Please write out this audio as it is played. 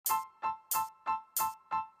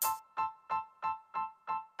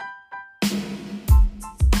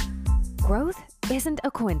Growth isn't a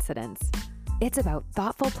coincidence. It's about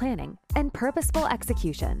thoughtful planning and purposeful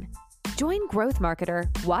execution. Join growth marketer,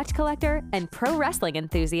 watch collector, and pro wrestling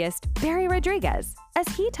enthusiast Barry Rodriguez as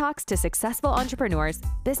he talks to successful entrepreneurs,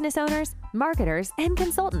 business owners, marketers, and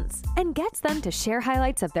consultants, and gets them to share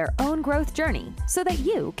highlights of their own growth journey so that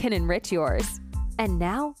you can enrich yours. And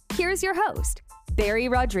now, here's your host, Barry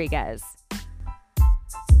Rodriguez.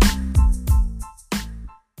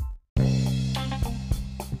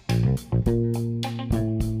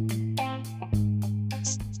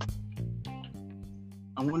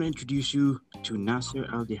 I want to introduce you to Nasser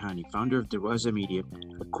Al-Dehani, founder of Darwaza Media,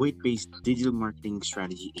 a Kuwait-based digital marketing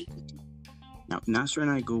strategy agency. Now, Nasser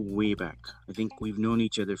and I go way back. I think we've known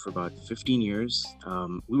each other for about 15 years.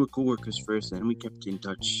 We were co-workers first, and then we kept in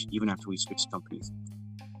touch even after we switched companies.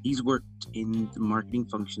 He's worked in the marketing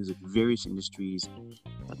functions of various industries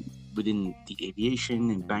within the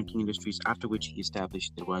aviation and banking industries, after which he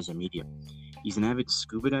established Darwaza Media. He's an avid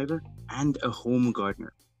scuba diver and a home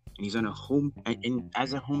gardener. And he's on a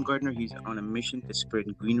as a home gardener, he's on a mission to spread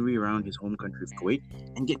greenery around his home country of Kuwait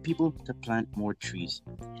and get people to plant more trees.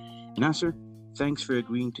 Nasser, thanks for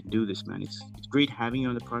agreeing to do this, man. It's great having you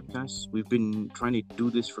on the podcast. We've been trying to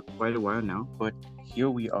do this for quite a while now, but here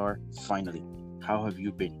we are finally. How have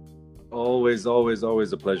you been? Always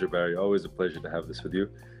a pleasure, Barry. Always a pleasure to have this with you.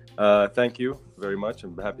 Thank you very much.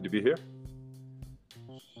 I'm happy to be here.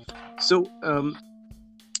 So,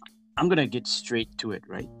 I'm going to get straight to it,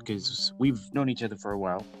 right? Because we've known each other for a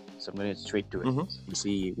while. So I'm going to get straight to it and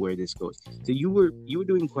see where this goes. So you were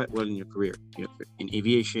doing quite well in your career, in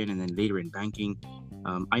aviation and then later in banking.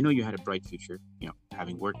 I know you had a bright future,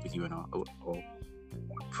 having worked with you and all.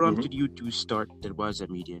 What prompted you to start Darwaza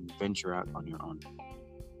Media and venture out on your own?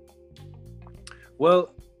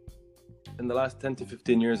 Well, in the last 10 to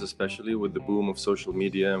 15 years, especially with the boom of social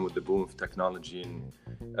media and with the boom of technology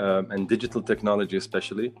and digital technology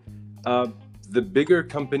especially, the bigger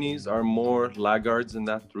companies are more laggards in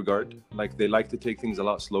that regard. Like, they like to take things a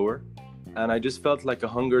lot slower. And I just felt like a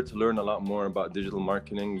hunger to learn a lot more about digital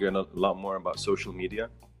marketing and a lot more about social media.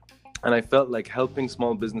 And I felt like helping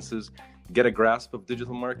small businesses get a grasp of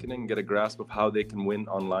digital marketing, get a grasp of how they can win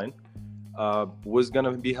online, was going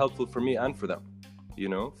to be helpful for me and for them.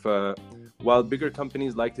 While bigger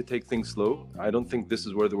companies like to take things slow, I don't think this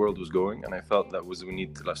is where the world was going. And I felt that we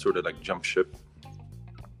need to sort of like jump ship.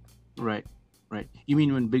 Right. You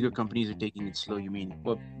mean when bigger companies are taking it slow, you mean,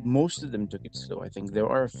 well, most of them took it slow. I think there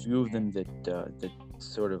are a few of them that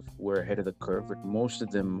sort of were ahead of the curve, but most of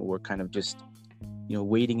them were kind of just,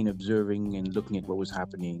 waiting and observing and looking at what was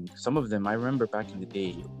happening. Some of them, I remember back in the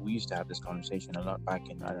day, we used to have this conversation a lot back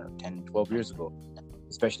in, 10, 12 years ago,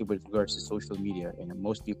 especially with regards to social media. And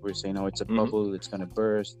most people were saying, oh, it's a bubble, it's going to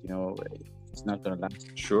burst, it's not going to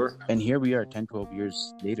last. Sure. And here we are 10, 12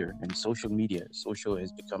 years later, and social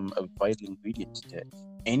has become a vital ingredient to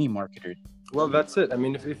any marketer. Well, that's it. I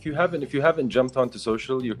mean, if you haven't jumped onto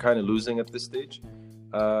social, you're kind of losing at this stage.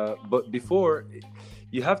 But before,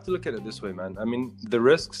 you have to look at it this way, man. I mean, the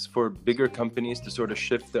risks for bigger companies to sort of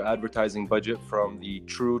shift their advertising budget from the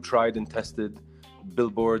true tried and tested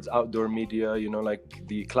billboards, outdoor media, like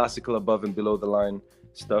the classical above and below the line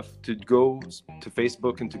stuff, to go to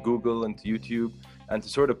Facebook and to Google and to YouTube and to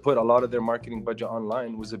sort of put a lot of their marketing budget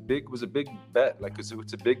online was a big bet. Like, it's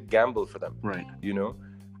a big gamble for them, right?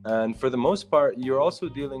 And for the most part, you're also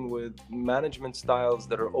dealing with management styles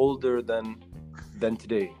that are older than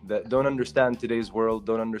today, that don't understand today's world,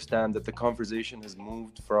 don't understand that the conversation has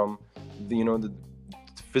moved from the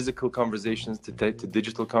physical conversations to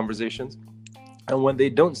digital conversations. And when they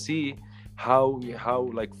don't see how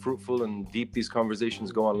like fruitful and deep these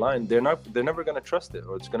conversations go online, they're never going to trust it,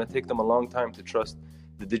 or it's going to take them a long time to trust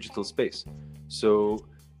the digital space. So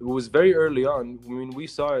it was very early on. I mean, we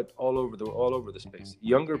saw it all over the space.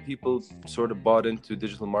 Younger people sort of bought into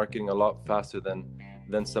digital marketing a lot faster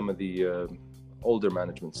than some of the older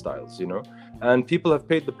management styles, and people have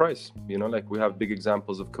paid the price. Like, we have big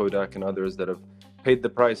examples of Kodak and others that have paid the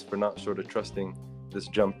price for not sort of trusting this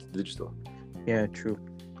jump to digital. Yeah, true.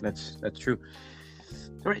 That's true.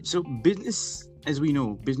 All right. So business, as we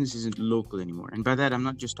know, business isn't local anymore, and by that I'm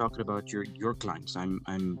not just talking about your clients.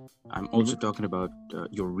 I'm also talking about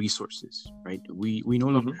your resources, right? We no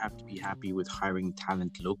longer have to be happy with hiring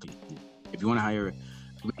talent locally. If you want to hire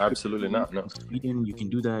absolutely not, no. In Sweden, you can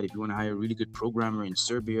do that. If you want to hire a really good programmer in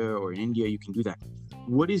Serbia or in India, you can do that.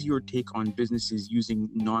 What is your take on businesses using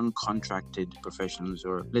non-contracted professionals,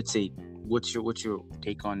 or let's say, what's your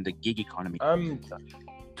take on the gig economy? I'm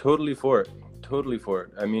totally for it.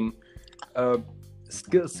 I mean,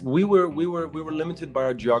 skills. We were limited by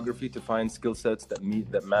our geography to find skill sets that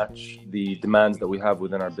match the demands that we have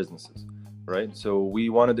within our businesses. right? So we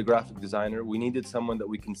wanted a graphic designer. We needed someone that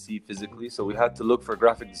we can see physically. So we had to look for a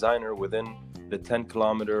graphic designer within the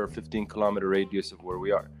 10-kilometer or 15-kilometer radius of where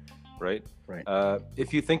we are, right? Right.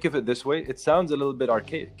 If you think of it this way, it sounds a little bit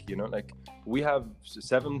archaic, you know, like we have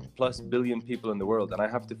 7+ billion people in the world, and I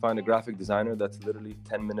have to find a graphic designer that's literally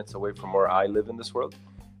 10 minutes away from where I live in this world.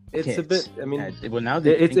 It's a bit, I mean, well, now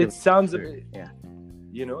it sounds a bit, yeah,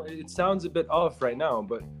 you know, it sounds a bit off right now,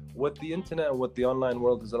 but what the internet and what the online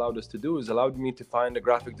world has allowed us to do is allowed me to find a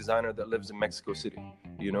graphic designer that lives in Mexico City,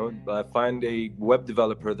 you know, find a web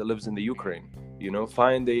developer that lives in the Ukraine, you know,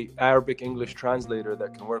 find a Arabic English translator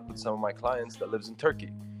that can work with some of my clients that lives in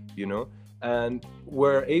Turkey, you know, and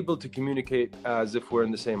we're able to communicate as if we're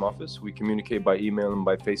in the same office. We communicate by email and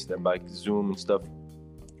by FaceTime, by Zoom and stuff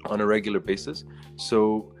on a regular basis.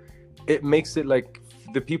 So it makes it like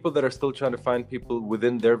the people that are still trying to find people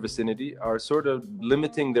within their vicinity are sort of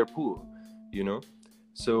limiting their pool, you know?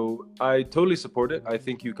 So I totally support it. I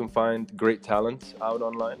think you can find great talent out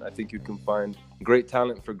online. I think you can find great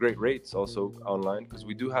talent for great rates also online, because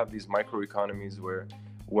we do have these microeconomies where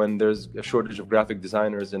when there's a shortage of graphic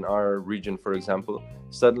designers in our region, for example,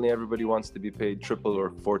 suddenly everybody wants to be paid 3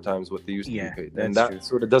 or 4 times what they used to be paid. And that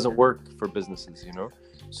sort of doesn't work for businesses, you know?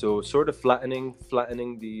 So sort of flattening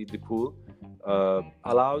the pool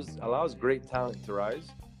allows great talent to rise,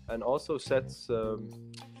 and also sets a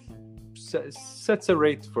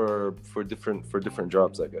rate for different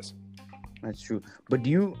jobs, I guess. That's true. But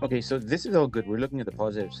so this is all good. We're looking at the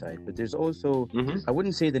positive side, but there's also, I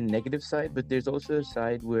wouldn't say the negative side, but there's also a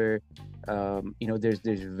side where, you know, there's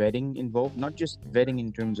vetting involved, not just vetting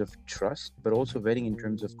in terms of trust, but also vetting in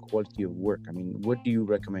terms of quality of work. I mean, what do you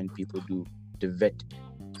recommend people do to vet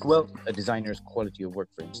a designer's quality of work,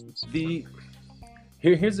 for instance?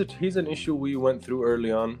 Here's an issue we went through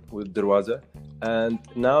early on with Darwaza, and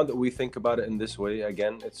now that we think about it in this way,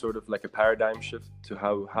 again, it's sort of like a paradigm shift to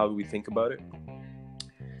how we think about it.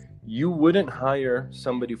 You wouldn't hire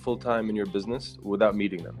somebody full-time in your business without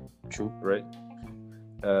meeting them. True. Right?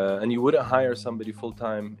 And you wouldn't hire somebody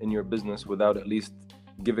full-time in your business without at least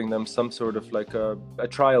giving them some sort of like a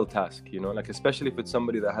trial task, you know, like especially if it's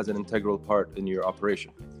somebody that has an integral part in your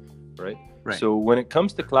operation, right? Right. So when it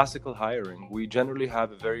comes to classical hiring, we generally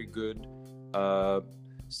have a very good,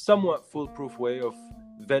 somewhat foolproof way of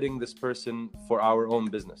vetting this person for our own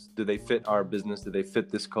business. Do they fit our business? Do they fit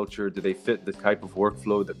this culture? Do they fit the type of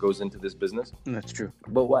workflow that goes into this business? That's true.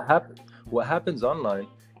 But what happens online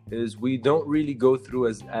is we don't really go through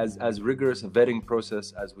as rigorous a vetting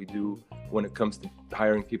process as we do when it comes to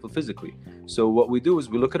hiring people physically. So what we do is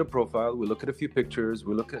we look at a profile, we look at a few pictures,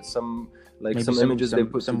 we look at some images they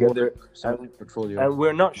put together, and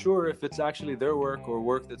we're not sure if it's actually their work or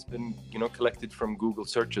work that's been, you know, collected from Google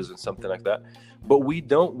searches and something like that. But we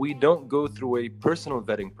don't go through a personal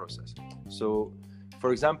vetting process. So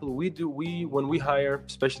for example, when we hire,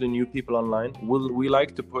 especially new people online, we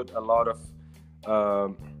like to put a lot of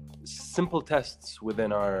simple tests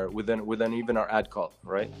within even our ad call,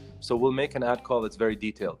 right? So we'll make an ad call that's very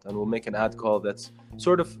detailed, and we'll make an ad call that's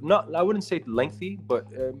sort of not, I wouldn't say lengthy, but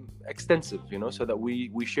extensive, you know, so that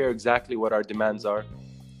we share exactly what our demands are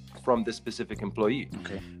from this specific employee.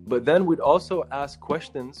 Okay. But then we'd also ask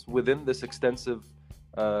questions within this extensive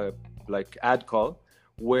like ad call,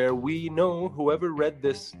 where we know whoever read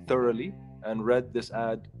this thoroughly and read this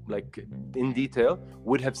ad like in detail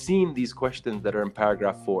would have seen these questions that are in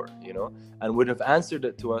paragraph 4, you know, and would have answered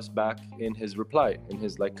it to us back in his reply, in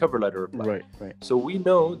his like cover letter reply. Right. So we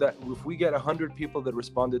know that if we get 100 people that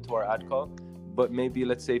responded to our ad call, but maybe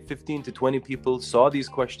let's say 15 to 20 people saw these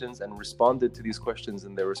questions and responded to these questions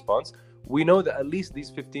in their response, we know that at least these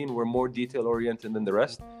 15 were more detail oriented than the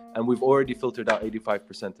rest, and we've already filtered out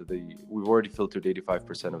 85% of the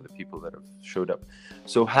people that have showed up.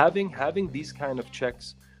 So having these kind of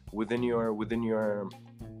checks within your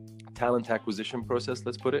talent acquisition process,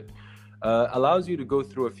 let's put it, allows you to go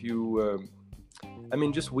through a few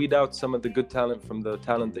just weed out some of the good talent from the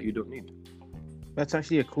talent that you don't need. That's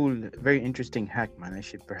actually a cool, very interesting hack, man. I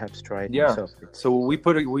should perhaps try it myself. So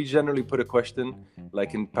we generally put a question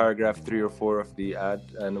like in paragraph 3 or 4 of the ad,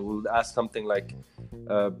 and we'll ask something like,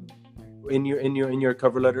 in your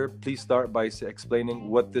cover letter, please start by explaining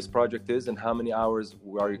what this project is and how many hours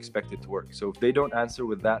are you expected to work. So if they don't answer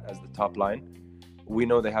with that as the top line, we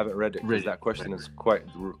know they haven't read it, because that question is quite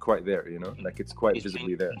there, you know, like it's quite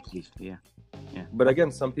visibly there. Yeah. But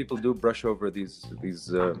again, some people do brush over these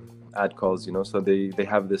ad calls, you know, so they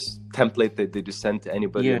have this template that they just send to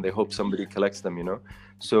anybody, and they hope somebody collects them, you know.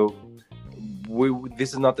 So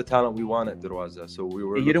this is not the talent we want at Darwaza. So we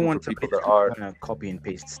were you don't want people that are copy and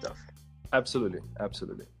paste stuff. Absolutely.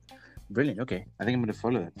 Brilliant. Okay. I think I'm going to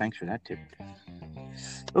follow that. Thanks for that tip.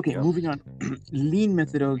 Okay, Yeah. moving on. Lean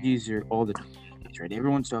methodologies are all the time, right?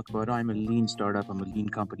 Everyone's talking about, oh, I'm a lean startup, I'm a lean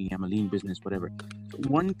company, I'm a lean business, whatever.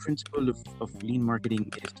 One principle of lean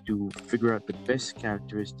marketing is to figure out the best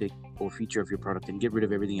characteristic or feature of your product and get rid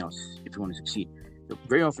of everything else if you want to succeed. So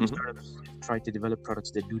very often startups try to develop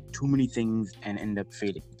products that do too many things and end up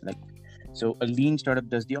failing. So a lean startup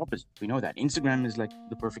does the opposite. We know that. Instagram is like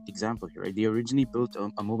the perfect example here, right? They originally built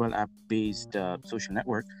a mobile app-based social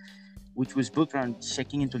network, which was built around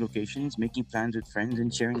checking into locations, making plans with friends,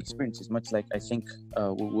 and sharing experiences, much like I think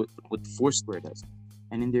what Foursquare does.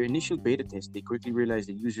 And in their initial beta test, they quickly realized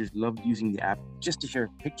that users loved using the app just to share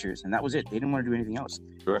pictures, and that was it. They didn't want to do anything else.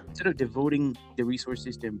 Sure. Instead of devoting the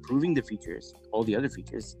resources to improving the features, all the other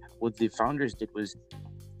features, what the founders did was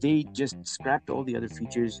they just scrapped all the other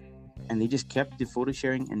features and they just kept the photo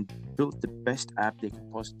sharing and built the best app they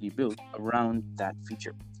could possibly build around that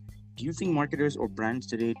feature. Do you think marketers or brands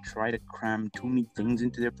today try to cram too many things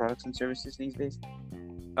into their products and services these days?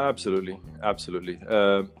 Absolutely.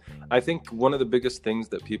 I think one of the biggest things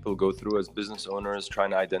that people go through as business owners trying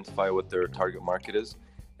to identify what their target market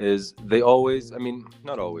is they always, I mean,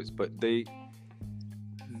 not always, but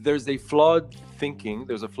there's a flawed thinking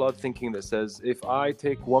that says, if I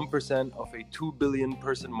take 1% of a 2 billion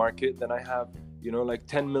person market, then I have, like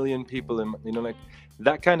 10 million people in, like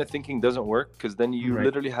that kind of thinking doesn't work, because then you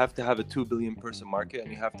literally have to have a 2 billion person market, and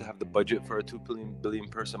you have to have the budget for a 2 billion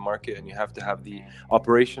person market, and you have to have the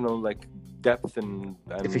operational like depth and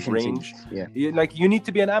range. Yeah. You need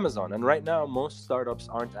to be an Amazon, and right now most startups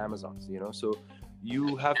aren't Amazons, so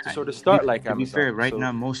you have to sort of start like Amazon. To be fair, right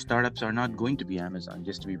now most startups are not going to be Amazon,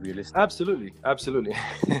 just to be realistic. Absolutely.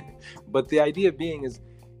 But the idea being is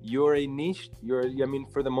you're a niche,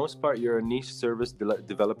 for the most part, you're a niche service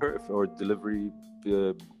developer or delivery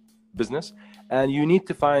business, and you need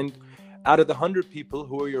to find, out of the 100 people,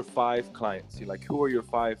 who are your 5 clients. Who are your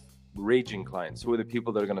 5 raging clients? Who are the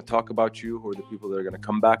people that are going to talk about you? Who are the people that are going to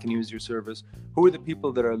come back and use your service? Who are the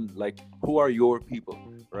people that are who are your people,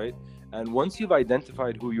 right? And once you've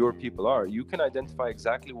identified who your people are, you can identify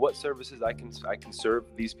exactly what services I can serve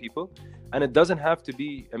these people. And it doesn't have to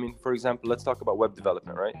be, for example, let's talk about web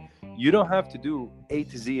development, right? You don't have to do A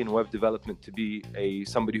to Z in web development to be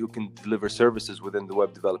somebody who can deliver services within the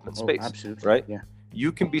web development space. Absolutely. Right? Yeah.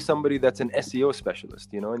 You can be somebody that's an SEO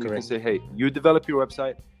specialist, and Correct. You can say, hey, you develop your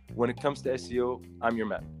website. When it comes to SEO, I'm your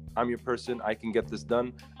man. I'm your person. I can get this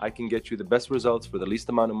done. I can get you the best results for the least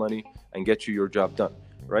amount of money and get you your job done,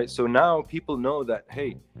 right? So now people know that,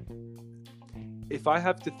 hey, if I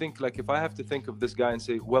have to think of this guy and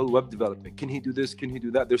say, well, web development, can he do this? Can he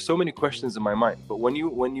do that? There's so many questions in my mind. But when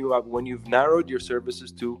you've narrowed your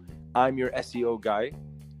services to, I'm your SEO guy,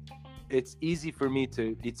 it's easy for me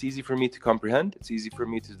to comprehend. It's easy for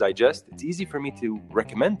me to digest. It's easy for me to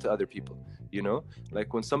recommend to other people.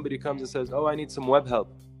 Like when somebody comes and says, oh, I need some web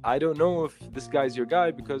help, I don't know if this guy's your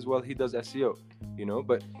guy because, well, he does SEO,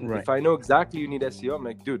 but if I know exactly you need SEO, I'm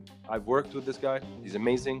like, dude, I've worked with this guy. He's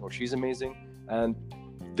amazing, or she's amazing, and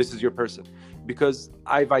this is your person, because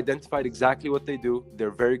I've identified exactly what they do.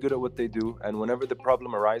 They're very good at what they do, and whenever the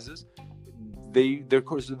problem arises,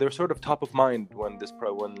 they're sort of top of mind when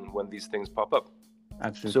these things pop up.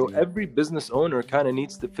 Absolutely. So every business owner kind of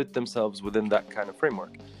needs to fit themselves within that kind of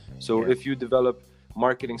framework. So if you develop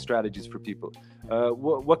marketing strategies for people,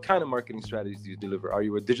 what kind of marketing strategies do you deliver? Are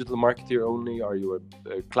you a digital marketer only? Are you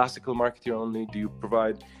a classical marketer only? Do you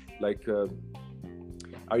provide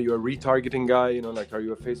are you a retargeting guy? Are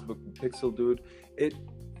you a Facebook pixel dude?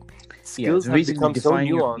 Skills have become so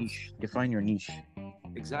nuanced. Define your niche.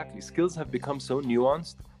 Exactly. Skills have become so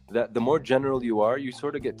nuanced that the more general you are, you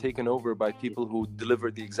sort of get taken over by people who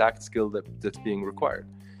deliver the exact skill that's being required.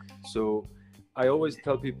 So I always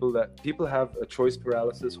tell people that people have a choice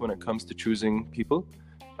paralysis when it comes to choosing people.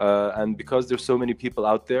 And because there's so many people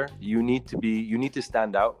out there, you need to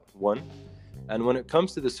stand out, one. And when it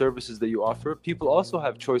comes to the services that you offer, people also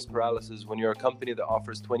have choice paralysis when you're a company that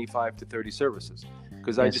offers 25 to 30 services.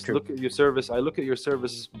 Because I just look at your service, I look at your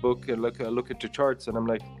service book and look at your charts, and I'm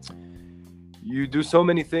like, you do so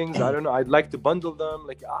many things. I don't know. I'd like to bundle them.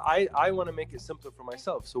 I want to make it simpler for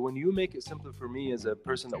myself. So when you make it simpler for me as a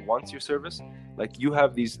person that wants your service, you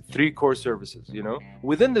have these 3 core services,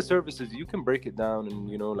 within the services, you can break it down and,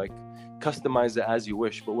 customize it as you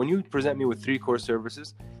wish. But when you present me with 3 core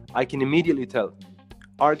services, I can immediately tell,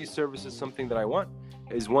 are these services something that I want?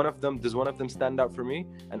 Does one of them stand out for me?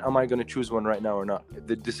 And am I going to choose one right now or not?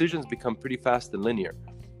 The decisions become pretty fast and linear.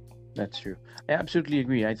 That's true. I absolutely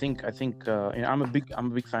agree. I think I'm a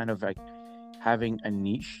big fan of having a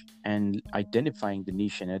niche and identifying the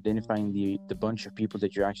niche and identifying the bunch of people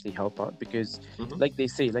that you actually help out, because like they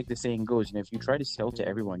say, like the saying goes, you know, if you try to sell to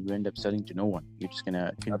everyone, you end up selling to no one. You're just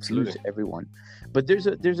gonna confuse everyone. But there's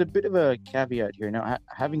a bit of a caveat here. Now,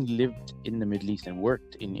 having lived in the Middle East and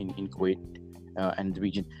worked in Kuwait and the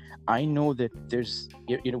region, I know that there's,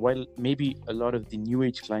 you know, while maybe a lot of the new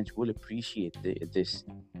age clients will appreciate this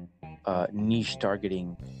niche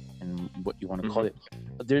targeting and what you want to call it,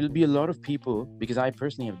 but there'll be a lot of people, because I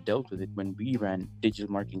personally have dealt with it when we ran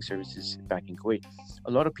digital marketing services back in Kuwait.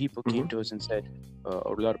 A lot of people came to us and said,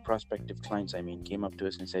 or a lot of prospective clients, I mean, came up to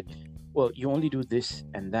us and said, well, you only do this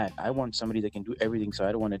and that. I want somebody that can do everything, so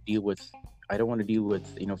I don't want to deal with,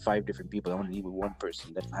 you know, 5 different people. I want to deal with one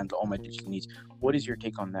person that handles all my digital needs. What is your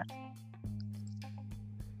take on that?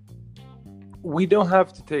 We don't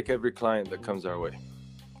have to take every client that comes our way.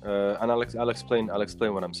 And I'll explain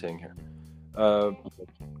what I'm saying here.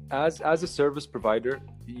 As a service provider,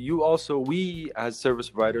 we as service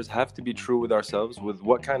providers have to be true with ourselves, with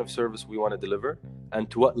what kind of service we want to deliver and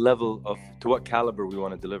to what caliber we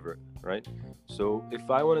want to deliver, right? So if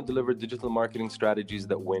I want to deliver digital marketing strategies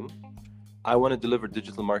that win, I want to deliver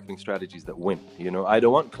digital marketing strategies that win. You know, I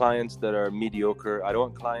don't want clients that are mediocre. I don't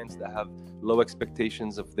want clients that have low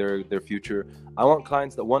expectations of their future. I want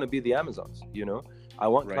clients that want to be the Amazons, you know. I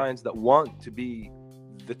want clients that want to be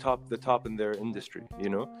the top in their industry, you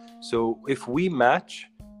know. So if we match,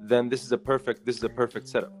 then this is a perfect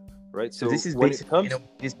setup, right? So this is basically, you know,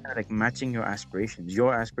 it's kind of like matching your aspirations.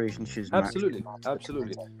 Your aspirations should absolutely.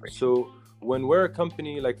 So when we're a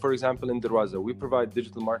company, like for example in Darwaza, we provide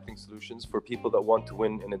digital marketing solutions for people that want to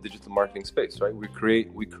win in a digital marketing space, right? We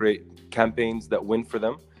create campaigns that win for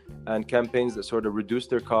them, and campaigns that sort of reduce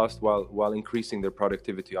their cost while increasing their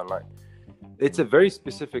productivity online. It's a very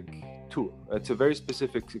specific tool. It's a very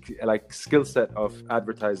specific like skill set of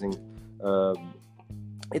advertising.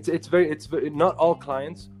 It's very not all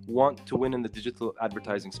clients want to win in the digital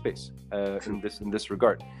advertising space in this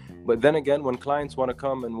regard. But then again, when clients want to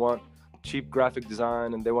come and want cheap graphic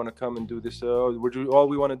design and they want to come and do this, all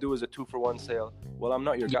we want to do is a 2-for-1 sale. Well, I'm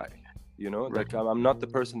not your guy. You know, like I'm not the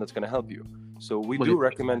person that's going to help you. So we do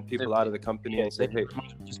recommend people out of the company and say, hey,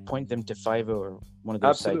 just point them to Fiverr or one of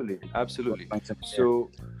those. Absolutely.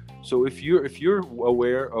 So if you're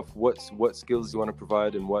aware of what skills you want to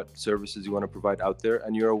provide and what services you want to provide out there,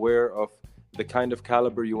 and you're aware of the kind of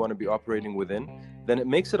caliber you want to be operating within, then it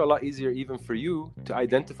makes it a lot easier even for you to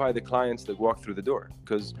identify the clients that walk through the door.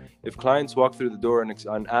 Because if clients walk through the door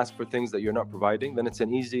and ask for things that you're not providing, then it's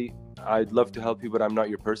an easy, I'd love to help you, but I'm not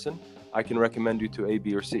your person. I can recommend you to A,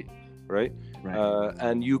 B, or C, right?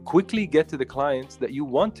 And you quickly get to the clients that you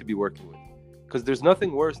want to be working with. Because there's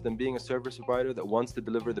nothing worse than being a service provider that wants to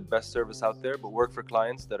deliver the best service out there, but work for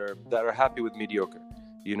clients that are happy with mediocre.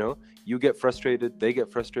 You know, you get frustrated, they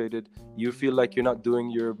get frustrated, you feel like you're not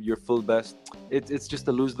doing your full best. It's just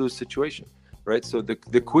a lose-lose situation, right? So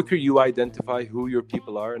the quicker you identify who your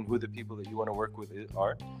people are and who the people that you want to work with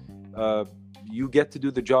are, you get to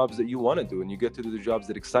do the jobs that you want to do, and you get to do the jobs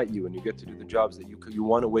that excite you, and you get to do the jobs that you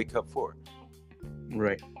want to wake up for.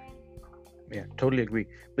 Right. Yeah, totally agree.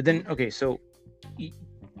 But then, okay, so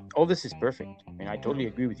all this is perfect, and I totally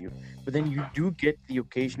agree with you. But then you do get the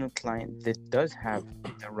occasional client that does have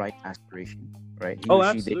the right aspiration, right?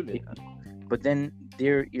 Absolutely. But then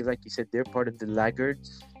they're, like you said, they're part of the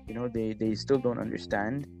laggards. You know, they still don't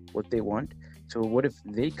understand what they want. So what if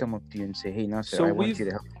they come up to you and say, "Hey, Nasser, I want you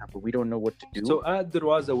to help me out, but we don't know what to do." So at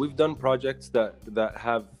Darwaza, we've done projects that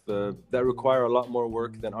require a lot more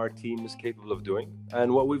work than our team is capable of doing.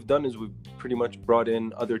 And what we've done is we've pretty much brought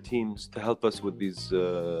in other teams to help us with these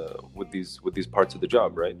parts of the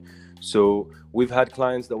job, right? So we've had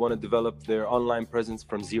clients that want to develop their online presence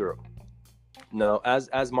from zero. Now,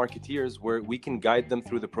 as marketeers, we can guide them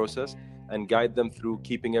through the process and guide them through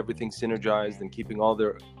keeping everything synergized and keeping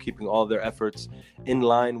all their efforts in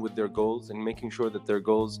line with their goals, and making sure that their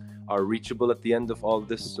goals are reachable at the end of all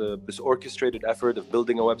this orchestrated effort of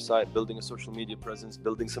building a website, building a social media presence,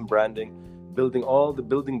 building some branding, building all the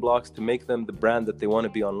building blocks to make them the brand that they want to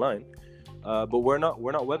be online. But we're not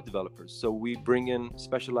web developers, so we bring in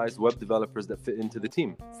specialized web developers that fit into the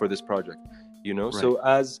team for this project. You know, right. So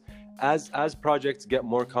as projects get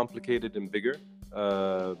more complicated and bigger,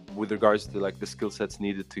 with regards to like the skill sets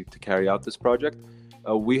needed to carry out this project,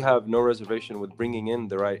 we have no reservation with bringing in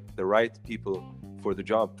the right people for the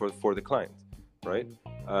job for the client, right?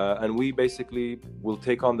 And we basically will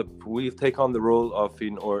take on the role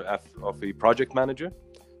of a project manager,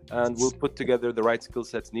 and we'll put together the right skill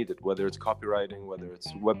sets needed, whether it's copywriting, whether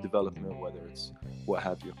it's web development, whether it's what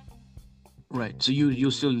have you. Right. So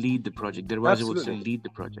you'll still lead the project. Darwaza will still Absolutely. lead the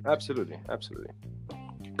project. Absolutely.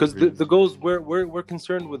 Because the goals we're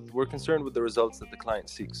concerned with the results that the client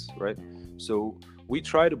seeks, right? So we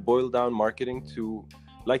try to boil down marketing to,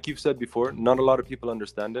 like you've said before, not a lot of people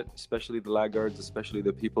understand it, especially the laggards, especially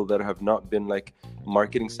the people that have not been like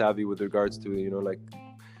marketing savvy with regards to, you know, like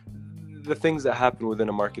the things that happen within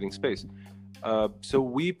a marketing space. So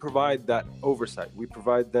we provide that oversight. We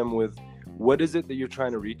provide them with what is it that you're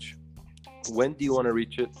trying to reach? When do you want to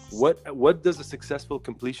reach it? What does a successful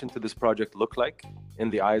completion to this project look like in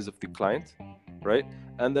the eyes of the client, right?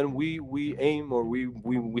 And then we aim, or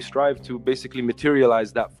we strive to basically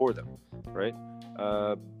materialize that for them, right?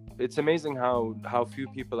 It's amazing how few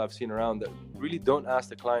people I've seen around that really don't ask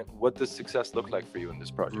the client, what does success look like for you in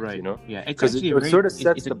this project, Right. you know? Yeah. It's Because actually it sort of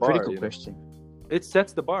sets it's a the bar, critical you know? question. It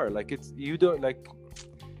sets the bar. Like, it's, you don't, like,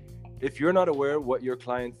 if you're not aware what your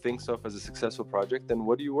client thinks of as a successful project, then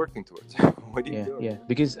what are you working towards? What are you doing? Yeah,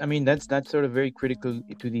 because I mean that's sort of very critical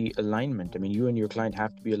to the alignment. I mean, you and your client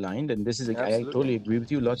have to be aligned, and this is I Absolutely. totally agree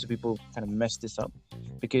with you. Lots of people kind of mess this up,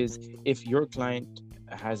 because if your client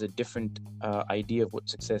has a different idea of what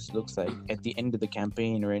success looks like at the end of the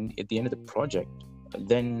campaign or at the end of the project,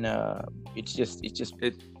 then it just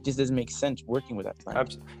doesn't make sense working with that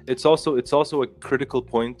client. It's also a critical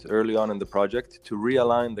point early on in the project to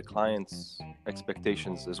realign the client's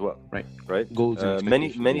expectations as well. Right. Goals. And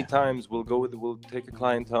Many times we'll take a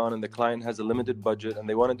client on, and the client has a limited budget, and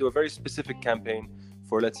they want to do a very specific campaign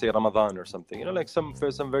for, let's say, Ramadan or something. You know, like some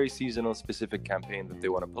very seasonal specific campaign that they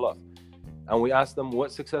want to pull off. And we ask them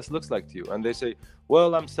what success looks like to you, and they say,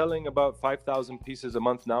 well, I'm selling about 5,000 pieces a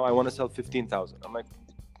month now. I want to sell 15,000. I'm like,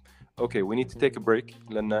 okay, we need to take a break.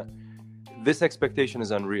 This expectation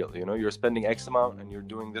is unreal. You know, you're spending X amount and you're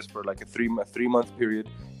doing this for like a 3-month period.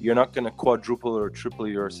 You're not going to quadruple or triple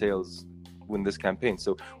your sales in this campaign.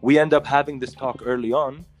 So we end up having this talk early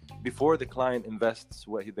on, before the client invests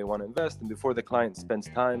what they want to invest, and before the client spends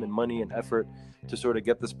time and money and effort to sort of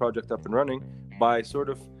get this project up and running, by sort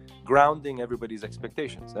of grounding everybody's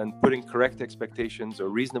expectations and putting correct expectations or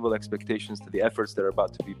reasonable expectations to the efforts that are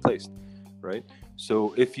about to be placed, right?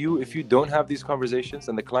 So if you don't have these conversations,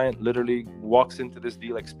 and the client literally walks into this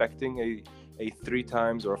deal expecting a 3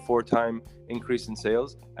 times or a 4 time increase in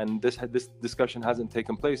sales, and this discussion hasn't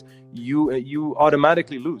taken place, you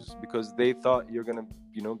automatically lose, because they thought you're gonna,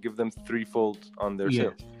 you know, give them 3-fold on their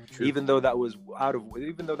sales. True. Even though that was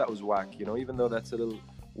whack, you know, even though that's a little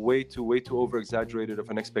way too over exaggerated of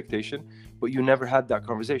an expectation, but you never had that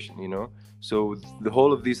conversation, you know. So the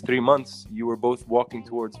whole of these 3 months, you were both walking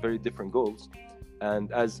towards very different goals,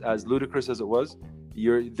 and as ludicrous as it was,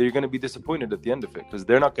 they're going to be disappointed at the end of it, because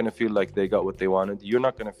they're not going to feel like they got what they wanted. You're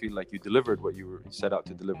not going to feel like you delivered what you were set out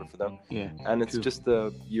to deliver for them. And it's just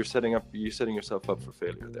you're setting yourself up for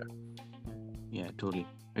failure there. Yeah, totally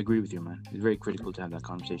agree with you, man. It's very critical to have that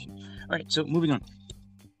conversation. All right, so moving on.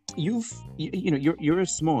 You're a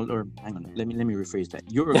small, or hang on, let me rephrase that.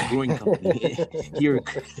 You're a growing company.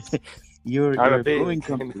 you're a growing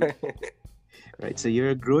company. Right, so you're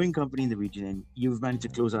a growing company in the region, and you've managed to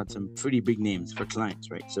close out some pretty big names for clients,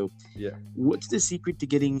 right? So what's the secret to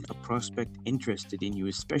getting a prospect interested in you,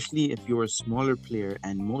 especially if you're a smaller player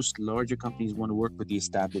and most larger companies want to work with the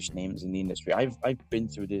established names in the industry? I've been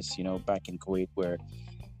through this, you know, back in Kuwait, where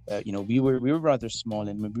we were rather small,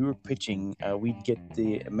 and when we were pitching, we'd get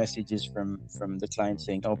the messages from the client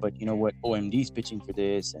saying, oh, but you know what, OMD is pitching for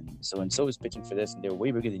this, and so is pitching for this, and they're way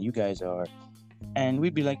bigger than you guys are. And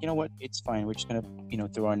we'd be like, you know what, it's fine, we're just gonna, you know,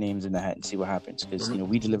 throw our names in the hat and see what happens, because you know,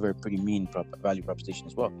 we deliver a pretty mean value proposition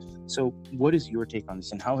as well. So what is your take on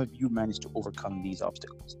this, and how have you managed to overcome these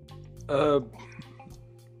obstacles?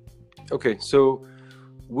 Okay, so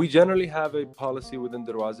we generally have a policy within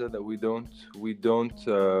Darwaza that we don't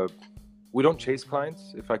chase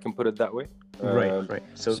clients, if I can put it that way. Right.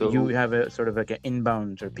 So you have a sort of like an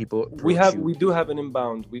inbound, or people. We do have an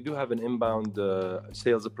inbound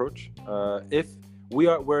sales approach. If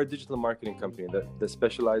we're a digital marketing company that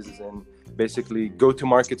specializes in basically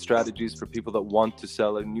go-to-market strategies for people that want to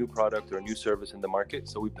sell a new product or a new service in the market.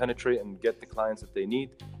 So we penetrate and get the clients that they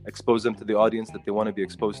need, expose them to the audience that they want to be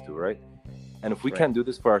exposed to, right? And if we can't do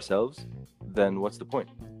this for ourselves, then what's the point?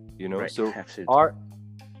 You know, so absolutely.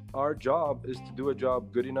 Our job is to do a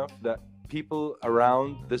job good enough that people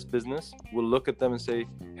around this business will look at them and say,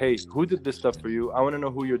 hey, who did this stuff for you? I want to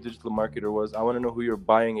know who your digital marketer was. I want to know who your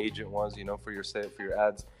buying agent was, you know, for your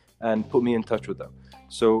ads, and put me in touch with them.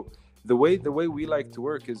 So the way we like to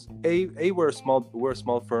work is we're a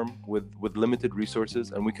small firm with limited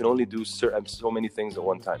resources, and we can only do so many things at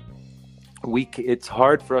one time. It's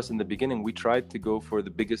hard for us in the beginning. We tried to go for the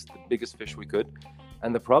biggest fish we could,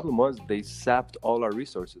 And the problem was they sapped all our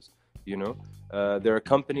resources, you know. They're a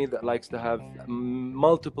company that likes to have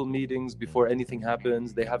multiple meetings before anything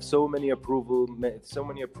happens. They have so many approval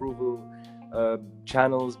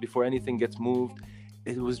channels before anything gets moved.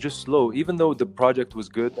 It was just slow, even though the project was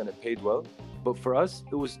good and it paid well. But for us,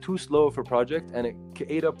 it was too slow of a project, and it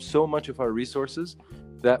ate up so much of our resources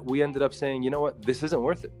that we ended up saying, you know what, this isn't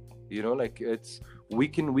worth it. You know, like we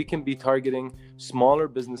can be targeting smaller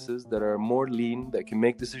businesses that are more lean, that can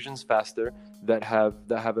make decisions faster, that have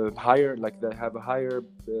a higher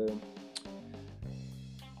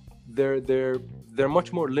they're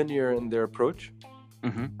much more linear in their approach.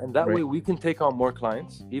 And that way we can take on more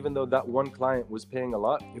clients, even though that one client was paying a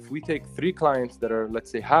lot. If we take 3 clients that are, let's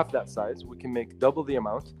say, half that size, we can make double the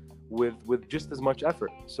amount with just as much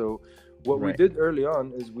effort. So what we did early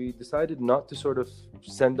on is we decided not to sort of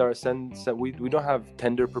we don't have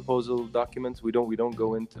tender proposal documents. We don't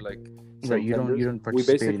go into like you don't participate. We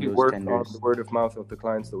basically in those work tenders. on the word of mouth of the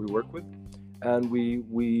clients that we work with, and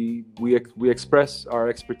we express our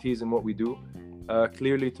expertise in what we do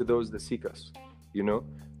clearly to those that seek us, you know.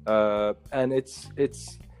 And it's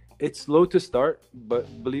slow to start,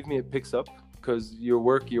 but believe me, it picks up because your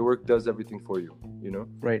work does everything for you, you know.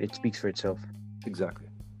 Right, it speaks for itself. Exactly.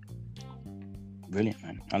 Brilliant,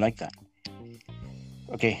 man. I like that.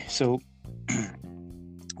 Okay, so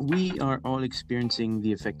we are all experiencing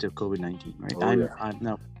the effect of COVID-19, right?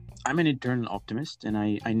 I'm an eternal optimist, and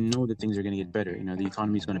I know that things are going to get better. You know, the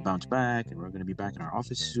economy is going to bounce back, and we're going to be back in our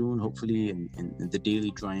office soon, hopefully, and the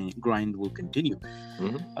daily grind will continue.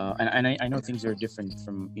 And I know things are different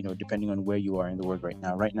from, you know, depending on where you are in the world right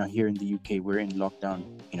now. Right now, here in the UK, we're in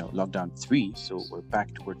lockdown 3, so we're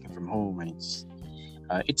back to working from home, and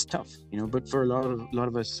it's tough, you know. But for a lot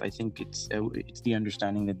of us, I think it's the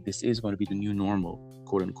understanding that this is going to be the new normal,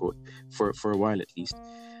 quote unquote, for a while at least.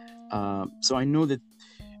 So I know that.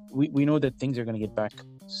 We know that things are going to get back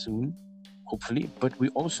soon, hopefully, but we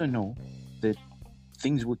also know that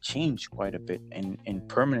things will change quite a bit and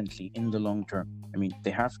permanently in the long term. I mean,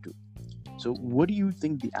 they have to. So what do you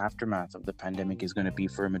think the aftermath of the pandemic is going to be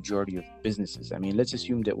for a majority of businesses? I mean, let's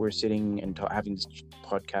assume that we're sitting and having this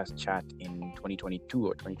podcast chat in 2022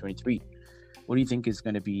 or 2023. What do you think is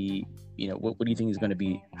going to be, you know, what do you think is going to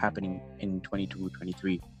be happening in 22,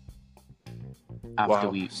 23? After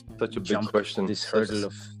we such a big jump question. This hurdle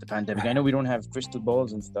of the pandemic. I know we don't have crystal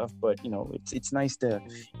balls and stuff, but you know, it's nice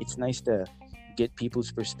to get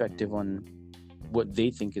people's perspective on what they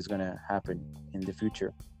think is going to happen in the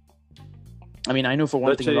future. I mean, I know for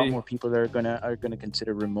one thing, a lot more people are gonna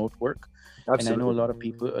consider remote work. Absolutely. And I know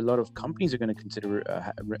a lot of companies are going to consider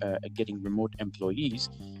getting remote employees,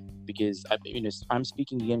 because I'm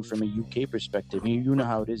speaking again from a UK perspective. You know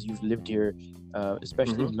how it is. You've lived here,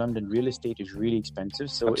 especially in London. Real estate is really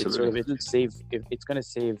expensive, so Absolutely. it's going to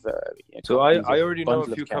save. So I already know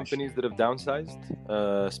a few companies that have downsized,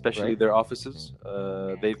 especially their offices.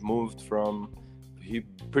 They've moved from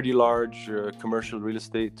pretty large commercial real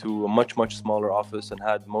estate to a much smaller office, and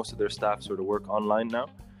had most of their staff sort of work online now.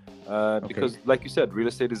 Because like you said, real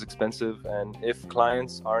estate is expensive, and if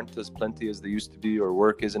clients aren't as plenty as they used to be, or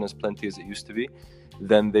work isn't as plenty as it used to be,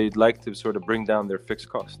 then they'd like to sort of bring down their fixed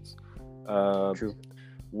costs. True.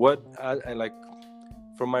 What I like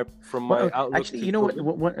from my outlook. Actually, you know what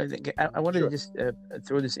I wanted to just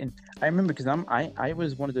throw this in. I remember because I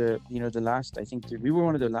was one of the the last, I think we were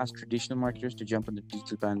one of the last traditional marketers to jump on the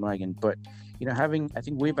digital bandwagon. But I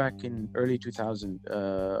think way back in early 2000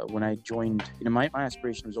 when I joined, my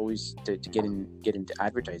aspiration was always to get into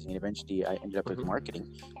advertising, and eventually I ended up with marketing,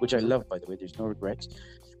 which I love, by the way. There's no regrets.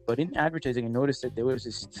 But in advertising, I noticed that there was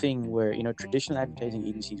this thing where traditional advertising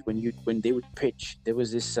agencies, when they would pitch, there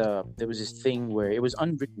was this thing where it was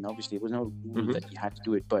unwritten. Obviously, it was no rule that you had to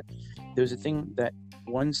do it, but there was a thing that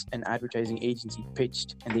once an advertising agency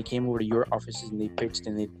pitched and they came over to your offices and they pitched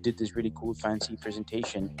and they did this really cool fancy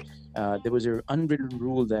presentation, there was an unwritten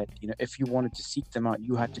rule that if you wanted to seek them out,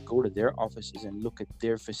 you had to go to their offices and look at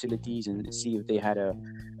their facilities and see if they had a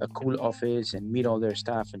cool office and meet all their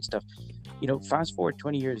staff and stuff. Fast forward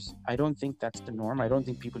 20 years, I don't think that's the norm. I don't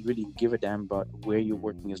think people really give a damn about where you're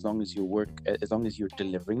working as long as you're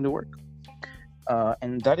delivering the work.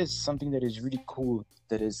 And that is something that is really cool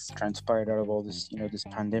that has transpired out of all this, this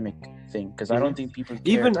pandemic thing. Because I don't think people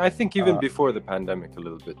care. I think even before the pandemic, a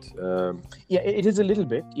little bit. Yeah, it is a little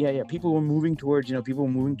bit. Yeah. People were moving towards,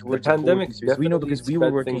 the pandemic. We know because we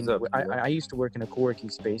were working. I used to work in a co-working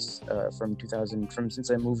space from since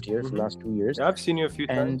I moved here for the last 2 years. I've seen you a few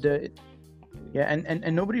times. Yeah,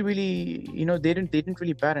 and nobody really, they didn't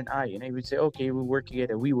really bat an eye. You would say, okay, we're working at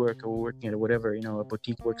a WeWork, or we're working at a whatever, a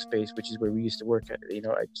boutique workspace, which is where we used to work at.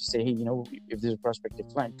 I just say, hey, if there's a prospective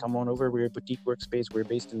client, come on over. We're a boutique workspace. We're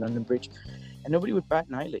based in London Bridge, and nobody would bat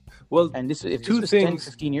an eyelid. Well, and if this was 10,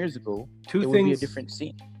 15 years ago, it would be a different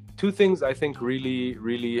scene. Two things I think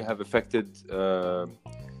really have affected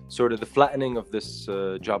sort of the flattening of this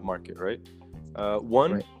job market, right?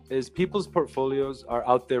 One is people's portfolios are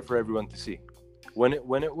out there for everyone to see. When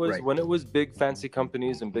it was big fancy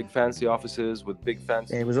companies and big fancy offices with big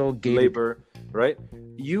fancy it was all labor, right?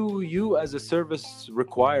 You as a service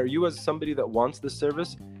require, you as somebody that wants the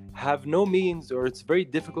service, have no means, or it's very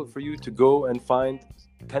difficult for you to go and find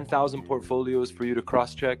 10,000 portfolios for you to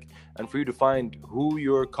cross-check and for you to find who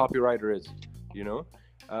your copywriter is,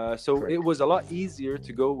 so it was a lot easier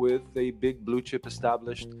to go with a big blue chip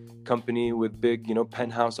established company with big,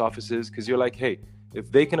 penthouse offices, because you're like, hey,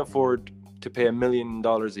 if they can afford to pay $1 million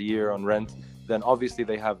a year on rent, then obviously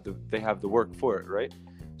they have the work for it, right?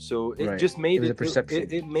 So it just made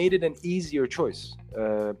it made it an easier choice.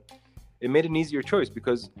 It made an easier choice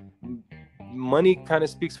because money kind of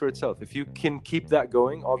speaks for itself. If you can keep that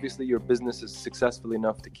going, obviously your business is successful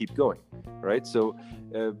enough to keep going, right? So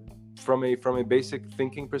from a basic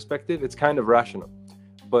thinking perspective, it's kind of rational.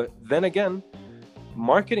 But then again,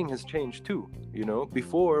 marketing has changed too.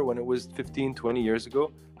 Before, when it was 15, 20 years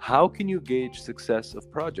ago, how can you gauge success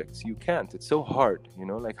of projects? You can't. It's so hard,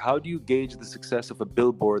 like how do you gauge the success of a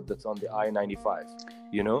billboard that's on the I-95?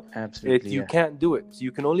 Absolutely, you can't do it. So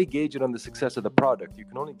you can only gauge it on the success of the product. You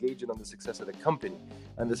can only gauge it on the success of the company.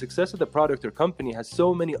 And the success of the product or company has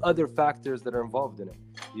so many other factors that are involved in it.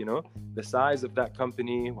 The size of that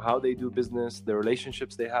company, how they do business, the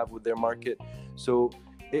relationships they have with their market. So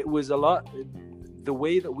it was a lot. The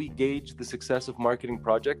way that we gauge the success of marketing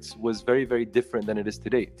projects was very, very different than it is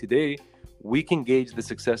today. Today, we can gauge the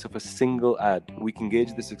success of a single ad. We can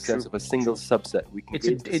gauge the success of a single subset. We can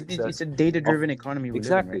it's a data-driven economy we're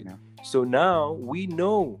living right now. So now we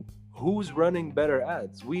know who's running better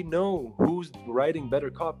ads. We know who's writing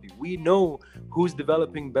better copy. We know who's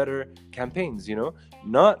developing better campaigns,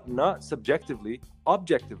 not subjectively,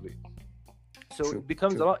 objectively. So it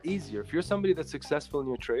becomes a lot easier. If you're somebody that's successful in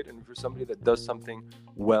your trade, and if you're somebody that does something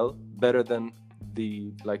well, better than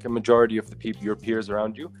a majority of the people, your peers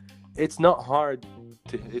around you, it's not hard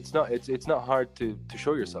to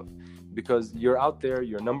show yourself, because you're out there,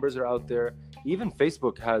 your numbers are out there. Even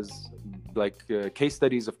Facebook has case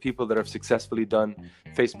studies of people that have successfully done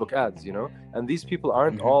Facebook ads, and these people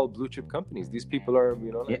aren't all blue chip companies. These people are,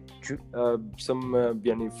 some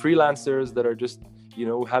freelancers that are just,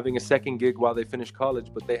 having a second gig while they finish college,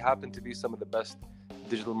 but they happen to be some of the best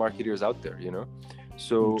digital marketers out there,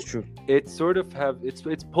 So it sort of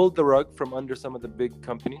it's pulled the rug from under some of the big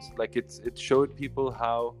companies. It showed people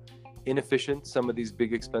how inefficient some of these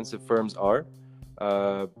big expensive firms are,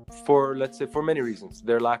 for, let's say, for many reasons,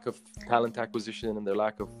 their lack of talent acquisition and their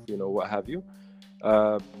lack of, what have you.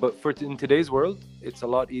 But in today's world, it's a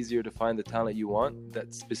lot easier to find the talent you want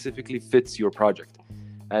that specifically fits your project.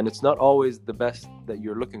 And it's not always the best that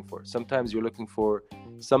you're looking for. Sometimes you're looking for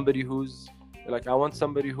somebody who's I want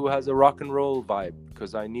somebody who has a rock and roll vibe,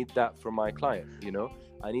 because I need that for my client.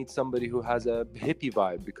 I need somebody who has a hippie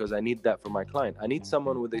vibe, because I need that for my client. I need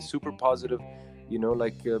someone with a super positive,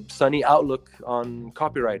 sunny outlook on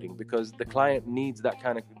copywriting, because the client needs that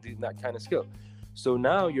kind of skill. So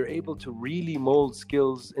now you're able to really mold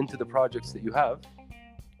skills into the projects that you have,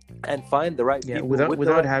 and find the right people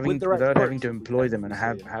without having to employ them and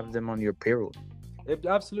have them on your payroll.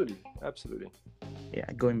 Absolutely. Yeah,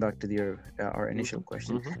 going back to our initial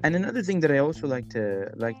question. And another thing that I also like to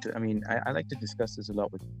I like to discuss this a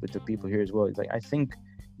lot with the people here as well. Is I think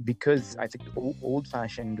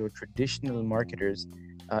old-fashioned or traditional marketers,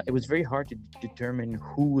 it was very hard to determine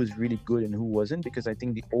who was really good and who wasn't, because I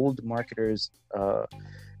think the old marketers,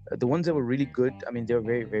 the ones that were really good, there were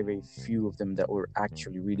very, very, very few of them that were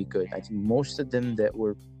actually really good. I think most of them that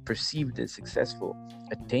were perceived as successful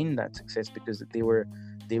attained that success because they were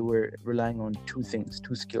relying on two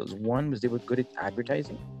skills. One was they were good at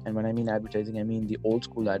advertising, and when I mean advertising, I mean the old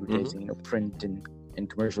school advertising, print and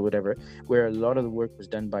commercial, whatever, where a lot of the work was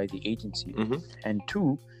done by the agency. And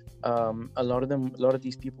two, a lot of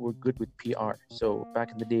these people were good with PR. So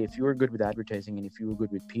back in the day, if you were good with advertising and if you were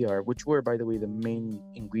good with PR, which were, by the way, the main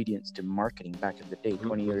ingredients to marketing back in the day,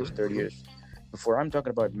 20 years, 30 years before, I'm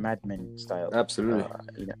talking about Mad Men style, absolutely,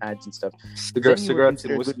 ads and stuff. Cigarettes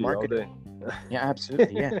and whiskey all day. Yeah,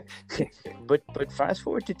 absolutely. Yeah. But fast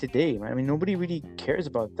forward to today, I mean, nobody really cares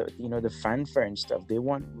about the fanfare and stuff. They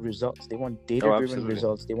want results. They want data-driven absolutely.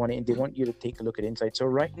 results. They want you to take a look at insights. So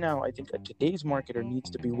right now, I think today's marketer needs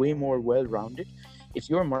to be way more well-rounded. If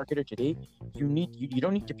you're a marketer today, you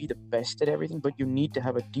don't need to be the best at everything, but you need to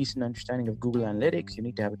have a decent understanding of Google Analytics. You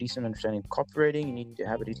need to have a decent understanding of copywriting. You need to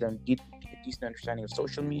have a decent understanding of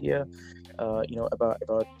social media. About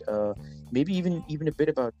maybe even a bit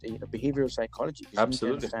about behavioral psychology. You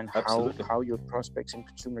Absolutely. need to understand Absolutely. how your prospects and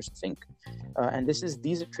consumers think, and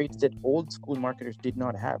these are traits that old school marketers did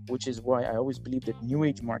not have, which is why I always believe that new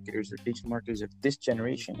age marketers or digital marketers of this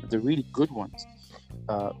generation, the really good ones,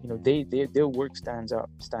 their work stands out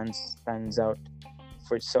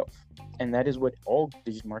for itself. And that is what all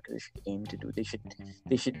digital marketers should aim to do.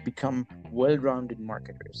 They should become well-rounded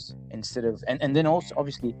marketers instead of and then also,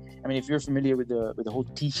 obviously, I mean, if you're familiar with the whole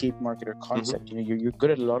T-shaped marketer concept, you're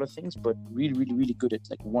good at a lot of things, but really, really, really good at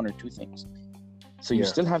like one or two things. So you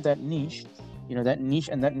still have that niche, and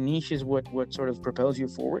that niche is what sort of propels you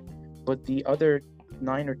forward. But the other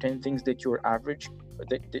 9 or 10 things that you're average,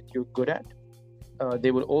 that you're good at,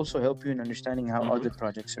 they will also help you in understanding how other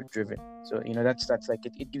projects are driven. So that's like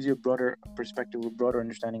it gives you a broader perspective, a broader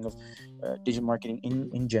understanding of digital marketing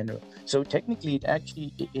in general. So technically,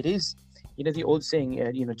 it is the old saying,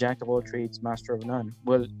 jack of all trades, master of none.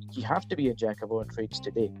 Well, you have to be a jack of all trades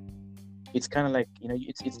today. It's kind of like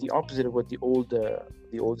it's the opposite of what the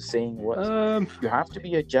old saying was. You have to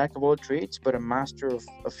be a jack of all trades, but a master of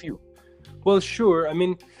a few. Well, sure. I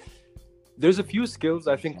mean, there's a few skills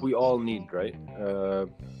I think we all need, right?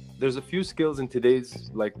 There's a few skills in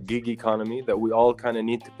today's like gig economy that we all kind of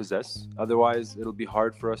need to possess. Otherwise, it'll be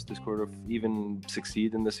hard for us to sort of even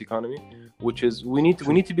succeed in this economy. Which is we need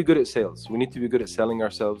to be good at sales. We need to be good at selling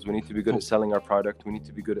ourselves. We need to be good at selling our product. We need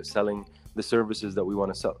to be good at selling the services that we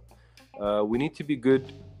want to sell. We need to be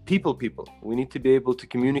good people. We need to be able to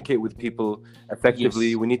communicate with people effectively.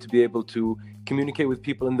 Yes. We need to be able to communicate with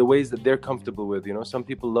people in the ways that they're comfortable with. Some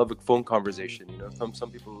people love a phone conversation.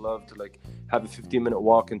 Some people love to like have a 15-minute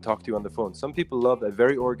walk and talk to you on the phone. Some people love a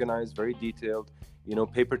very organized, very detailed,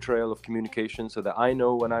 paper trail of communication, so that I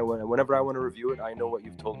know whenever I want to review it, I know what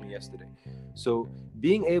you've told me yesterday. So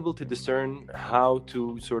being able to discern how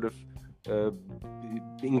to sort of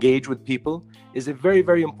engage with people is a very,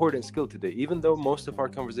 very important skill today. Even though most of our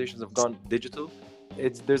conversations have gone digital,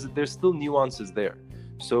 there's still nuances there.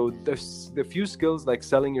 So there's the few skills like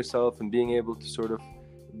selling yourself and being able to sort of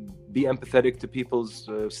be empathetic to people's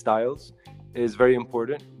styles is very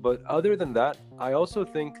important. But other than that, I also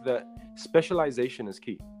think that specialization is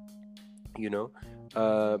key.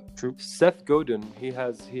 True. Seth Godin, he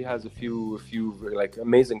has a few like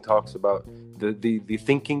amazing talks about the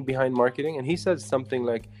thinking behind marketing, and he says something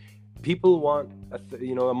like, people want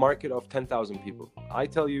a market of 10,000 people. I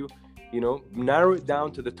tell you, narrow it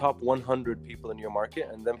down to the top 100 people in your market,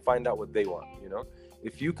 and then find out what they want.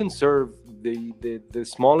 If you can serve the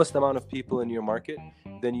smallest amount of people in your market,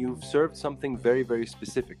 then you've served something very, very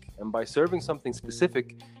specific. And by serving something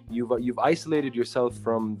specific, you've isolated yourself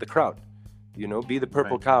from the crowd. Be the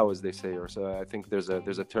purple cow, as they say, or so. I think there's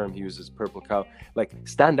a term he uses, purple cow. Like,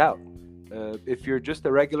 stand out. If you're just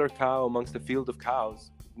a regular cow amongst a field of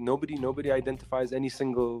cows, nobody identifies any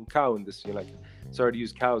single cow in this. Sorry to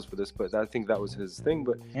use cows for this, but I think that was his thing.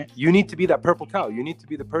 But you need to be that purple cow. You need to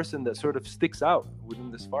be the person that sort of sticks out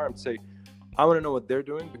within this farm. Say, I want to know what they're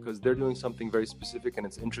doing, because they're doing something very specific and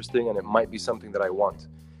it's interesting, and it might be something that I want.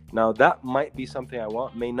 Now, that might be something I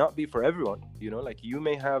want, may not be for everyone. Like, you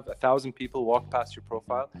may have 1,000 people walk past your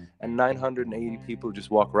profile and 980 people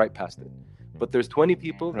just walk right past it. But there's 20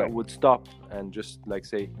 people that would stop and just like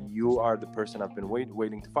say, you are the person I've been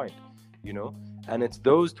waiting to find, And it's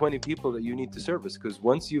those 20 people that you need to service, because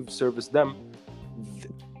once you've serviced them,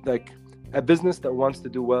 like a business that wants to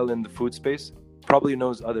do well in the food space probably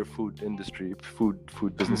knows other food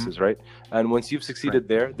businesses, right? And once you've succeeded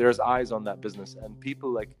there's eyes on that business, and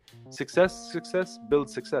people like success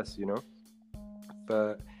builds success,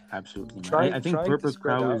 But absolutely. I think Purple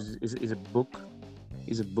Cow is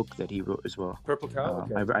a book that he wrote as well. Purple Cow.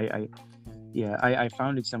 Okay. I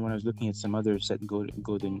found it when I was looking at some other Seth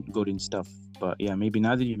Godin stuff. But yeah, maybe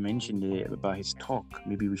now that you mentioned it about his talk,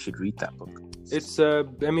 maybe we should read that book. It's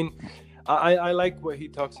I like what he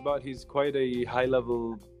talks about. He's quite a high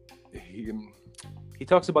level. He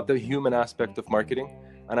talks about the human aspect of marketing,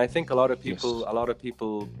 and I think a lot of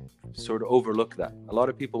people sort of overlook that. A lot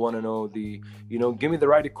of people want to know give me the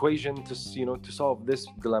right equation to solve this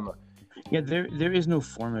dilemma. Yeah, there is no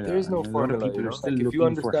formula. There is no A lot of formula, people are still Like if you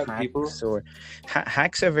looking for understand hacks, people, or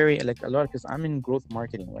hacks are very like a lot, because I'm in growth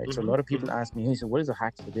marketing, right? So a lot of people ask me, hey, so what is a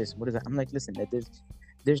hack for this? What is that? I'm like, listen,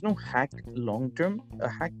 there's no hack long term. A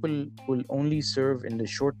hack will only serve in the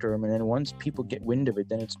short term, and then once people get wind of it,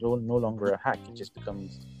 then it's no longer a hack. It just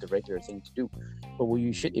becomes the regular thing to do. But what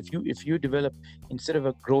you should, if you develop, instead of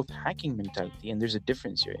a growth hacking mentality, and there's a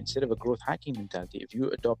difference here, instead of a growth hacking mentality, if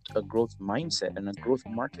you adopt a growth mindset and a growth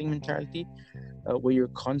marketing mentality, where you're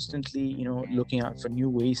constantly, looking out for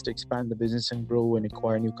new ways to expand the business and grow and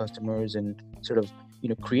acquire new customers, and sort of,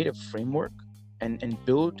 create a framework and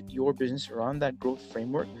build your business around that growth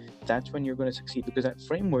framework, that's when you're going to succeed. Because that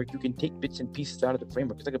framework, you can take bits and pieces out of the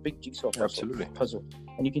framework. It's like a big jigsaw puzzle.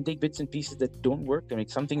 And you can take bits and pieces that don't work, and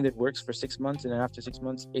it's something that works for 6 months, and then after 6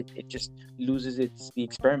 months, it just loses the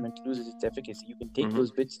experiment loses its efficacy. You can take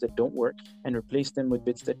those bits that don't work and replace them with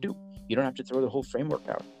bits that do. You don't have to throw the whole framework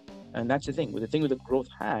out. And that's the thing. The thing with a growth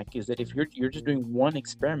hack is that if you're just doing one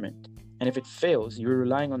experiment, and if it fails, you're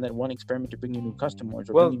relying on that one experiment to bring you new customers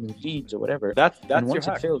or bring you new leads or whatever. That's and once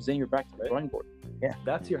your it hack. fails, then you're back to the drawing board. Yeah,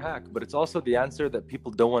 that's your hack. But it's also the answer that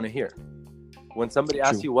people don't want to hear. When somebody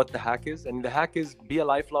asks you what the hack is, and the hack is be a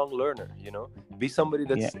lifelong learner. Be somebody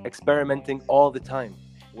that's experimenting all the time.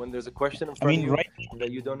 When there's a question in front of you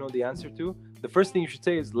that you don't know the answer to, the first thing you should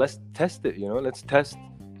say is, let's test it. Let's test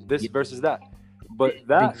this versus that. But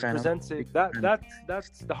that presents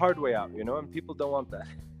that's the hard way out, and people don't want that.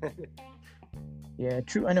 Yeah,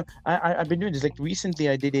 true. I know. I've been doing this. Like recently,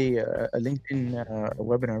 I did a LinkedIn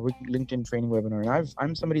webinar, LinkedIn training webinar, and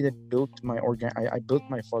I'm somebody that built my I built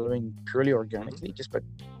my following purely organically, just by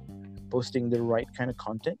posting the right kind of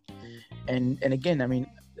content. And again, I mean,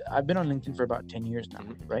 I've been on LinkedIn for about 10 years now,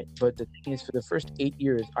 right? But the thing is, for the first 8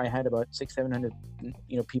 years, I had about 600-700,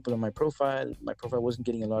 people on my profile. My profile wasn't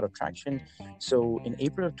getting a lot of traction. So in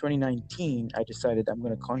April of 2019, I decided I'm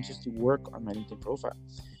going to consciously work on my LinkedIn profile.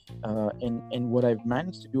 And what I've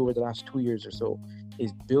managed to do over the last 2 years or so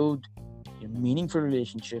is build meaningful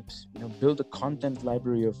relationships, build a content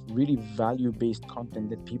library of really value-based content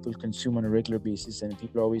that people consume on a regular basis, and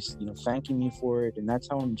people are always, thanking me for it. And that's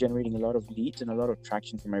how I'm generating a lot of leads and a lot of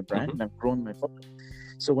traction for my brand, and I've grown my following.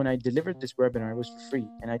 So when I delivered this webinar, it was for free,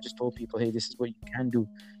 and I just told people, hey, this is what you can do.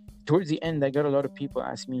 Towards the end, I got a lot of people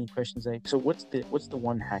asking me questions like, so what's the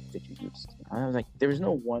one hack that you used? And I was like, there is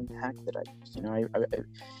no one hack that I used.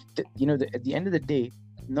 At the end of the day,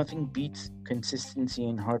 nothing beats consistency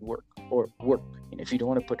and hard work, or work. If you don't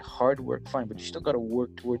want to put hard work, fine, but you still got to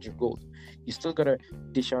work towards your goals. You still got to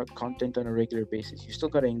dish out content on a regular basis. You still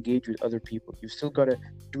got to engage with other people. You still got to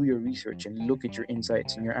do your research and look at your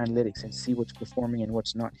insights and your analytics and see what's performing and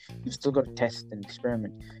what's not. You've still got to test and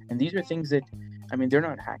experiment. And these are things that, they're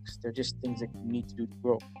not hacks. They're just things that you need to do to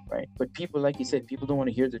grow, right? But people, like you said, people don't want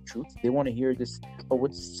to hear the truth. They want to hear this,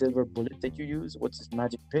 what's the silver bullet that you use? What's this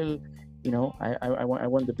magic pill? I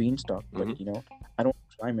want the beanstalk, but I don't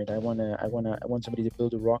climb it. I want somebody to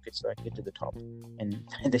build a rocket so I can get to the top. And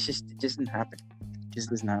it just doesn't happen. It just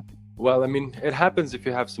doesn't happen. Well, it happens if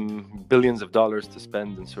you have some billions of dollars to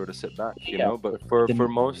spend and sort of sit back, But for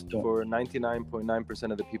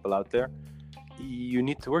 99.9% of the people out there, you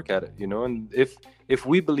need to work at it, And if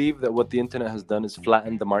we believe that what the internet has done is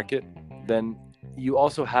flattened the market, then you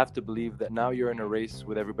also have to believe that now you're in a race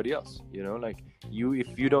with everybody else.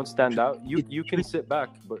 If you don't stand out, you can sit back,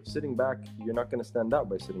 but sitting back, you're not going to stand out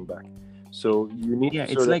by sitting back. So you need to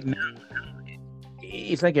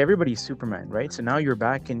it's like everybody's Superman, right? So now you're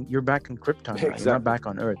back in Krypton. Exactly. You're not back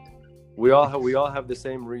on Earth. We all have the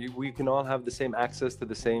same. We can all have the same access to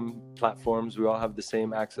the same platforms. We all have the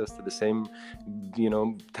same access to the same,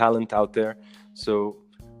 talent out there. So,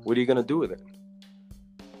 what are you gonna do with it?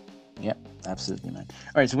 Yeah, absolutely, man.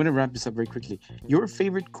 All right, so I'm gonna wrap this up very quickly. Your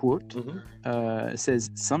favorite quote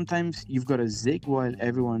says, "Sometimes you've got to zig while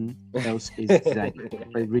everyone else is zagging."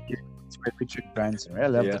 By Richard Branson. Right? I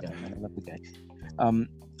love the guy, man. I love the guy.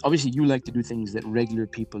 Obviously, you like to do things that regular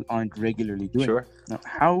people aren't regularly doing. Sure. Now,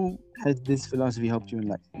 how has this philosophy helped you in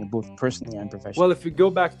life, both personally and professionally? Well, if we go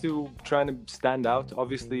back to trying to stand out,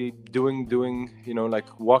 obviously doing,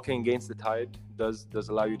 like walking against the tide does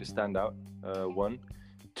allow you to stand out. One,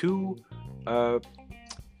 two,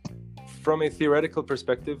 from a theoretical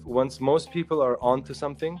perspective, once most people are onto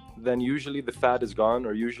something, then usually the fad is gone,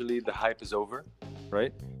 or usually the hype is over,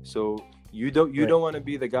 right? So you don't want to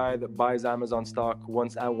be the guy that buys Amazon stock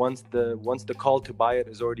once the call to buy it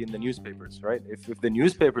is already in the newspapers, right? If the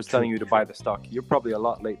newspaper is telling you to buy the stock, you're probably a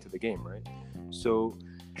lot late to the game, right? So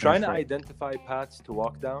trying to identify paths to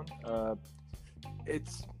walk down,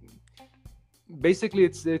 it's basically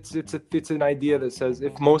it's an idea that says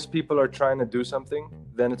if most people are trying to do something,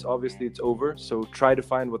 then it's over. So try to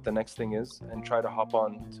find what the next thing is and try to hop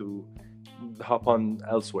on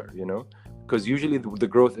elsewhere, you know, because usually the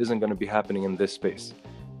growth isn't going to be happening in this space.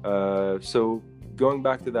 So going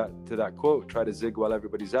back to that quote, try to zig while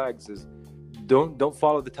everybody zags, is don't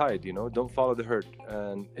follow the tide, you know, don't follow the herd.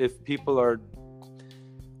 And if people are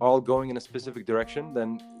all going in a specific direction,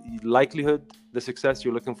 then likelihood the success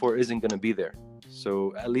you're looking for isn't going to be there.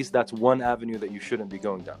 So at least that's one avenue that you shouldn't be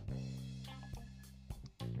going down.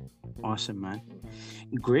 Awesome, man.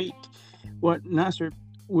 Great. Well, Nasser,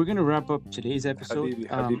 we're going to wrap up today's episode.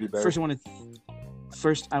 Habibi,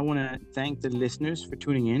 First, I want to thank the listeners for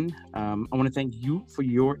tuning in. I want to thank you for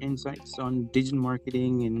your insights on digital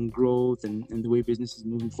marketing and growth and the way business is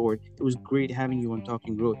moving forward. It was great having you on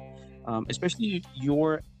Talking Growth. Especially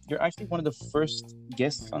you're actually one of the first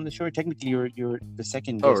guests on the show. Technically, you're the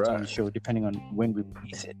second guest on the show, depending on when we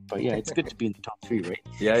release it. But yeah, it's good to be in the top 3, right?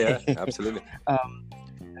 Yeah, absolutely.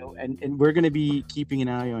 And we're going to be keeping an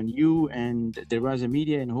eye on you and Deraza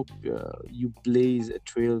Media, and hope you blaze a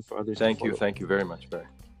trail for others. Thank you very much, Barry.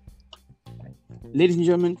 Ladies and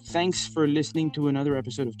gentlemen, thanks for listening to another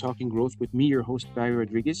episode of Talking Growth with me, your host, Barry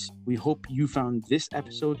Rodriguez. We hope you found this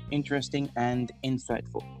episode interesting and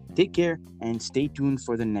insightful. Take care and stay tuned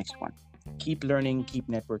for the next one. Keep learning, keep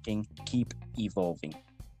networking, keep evolving.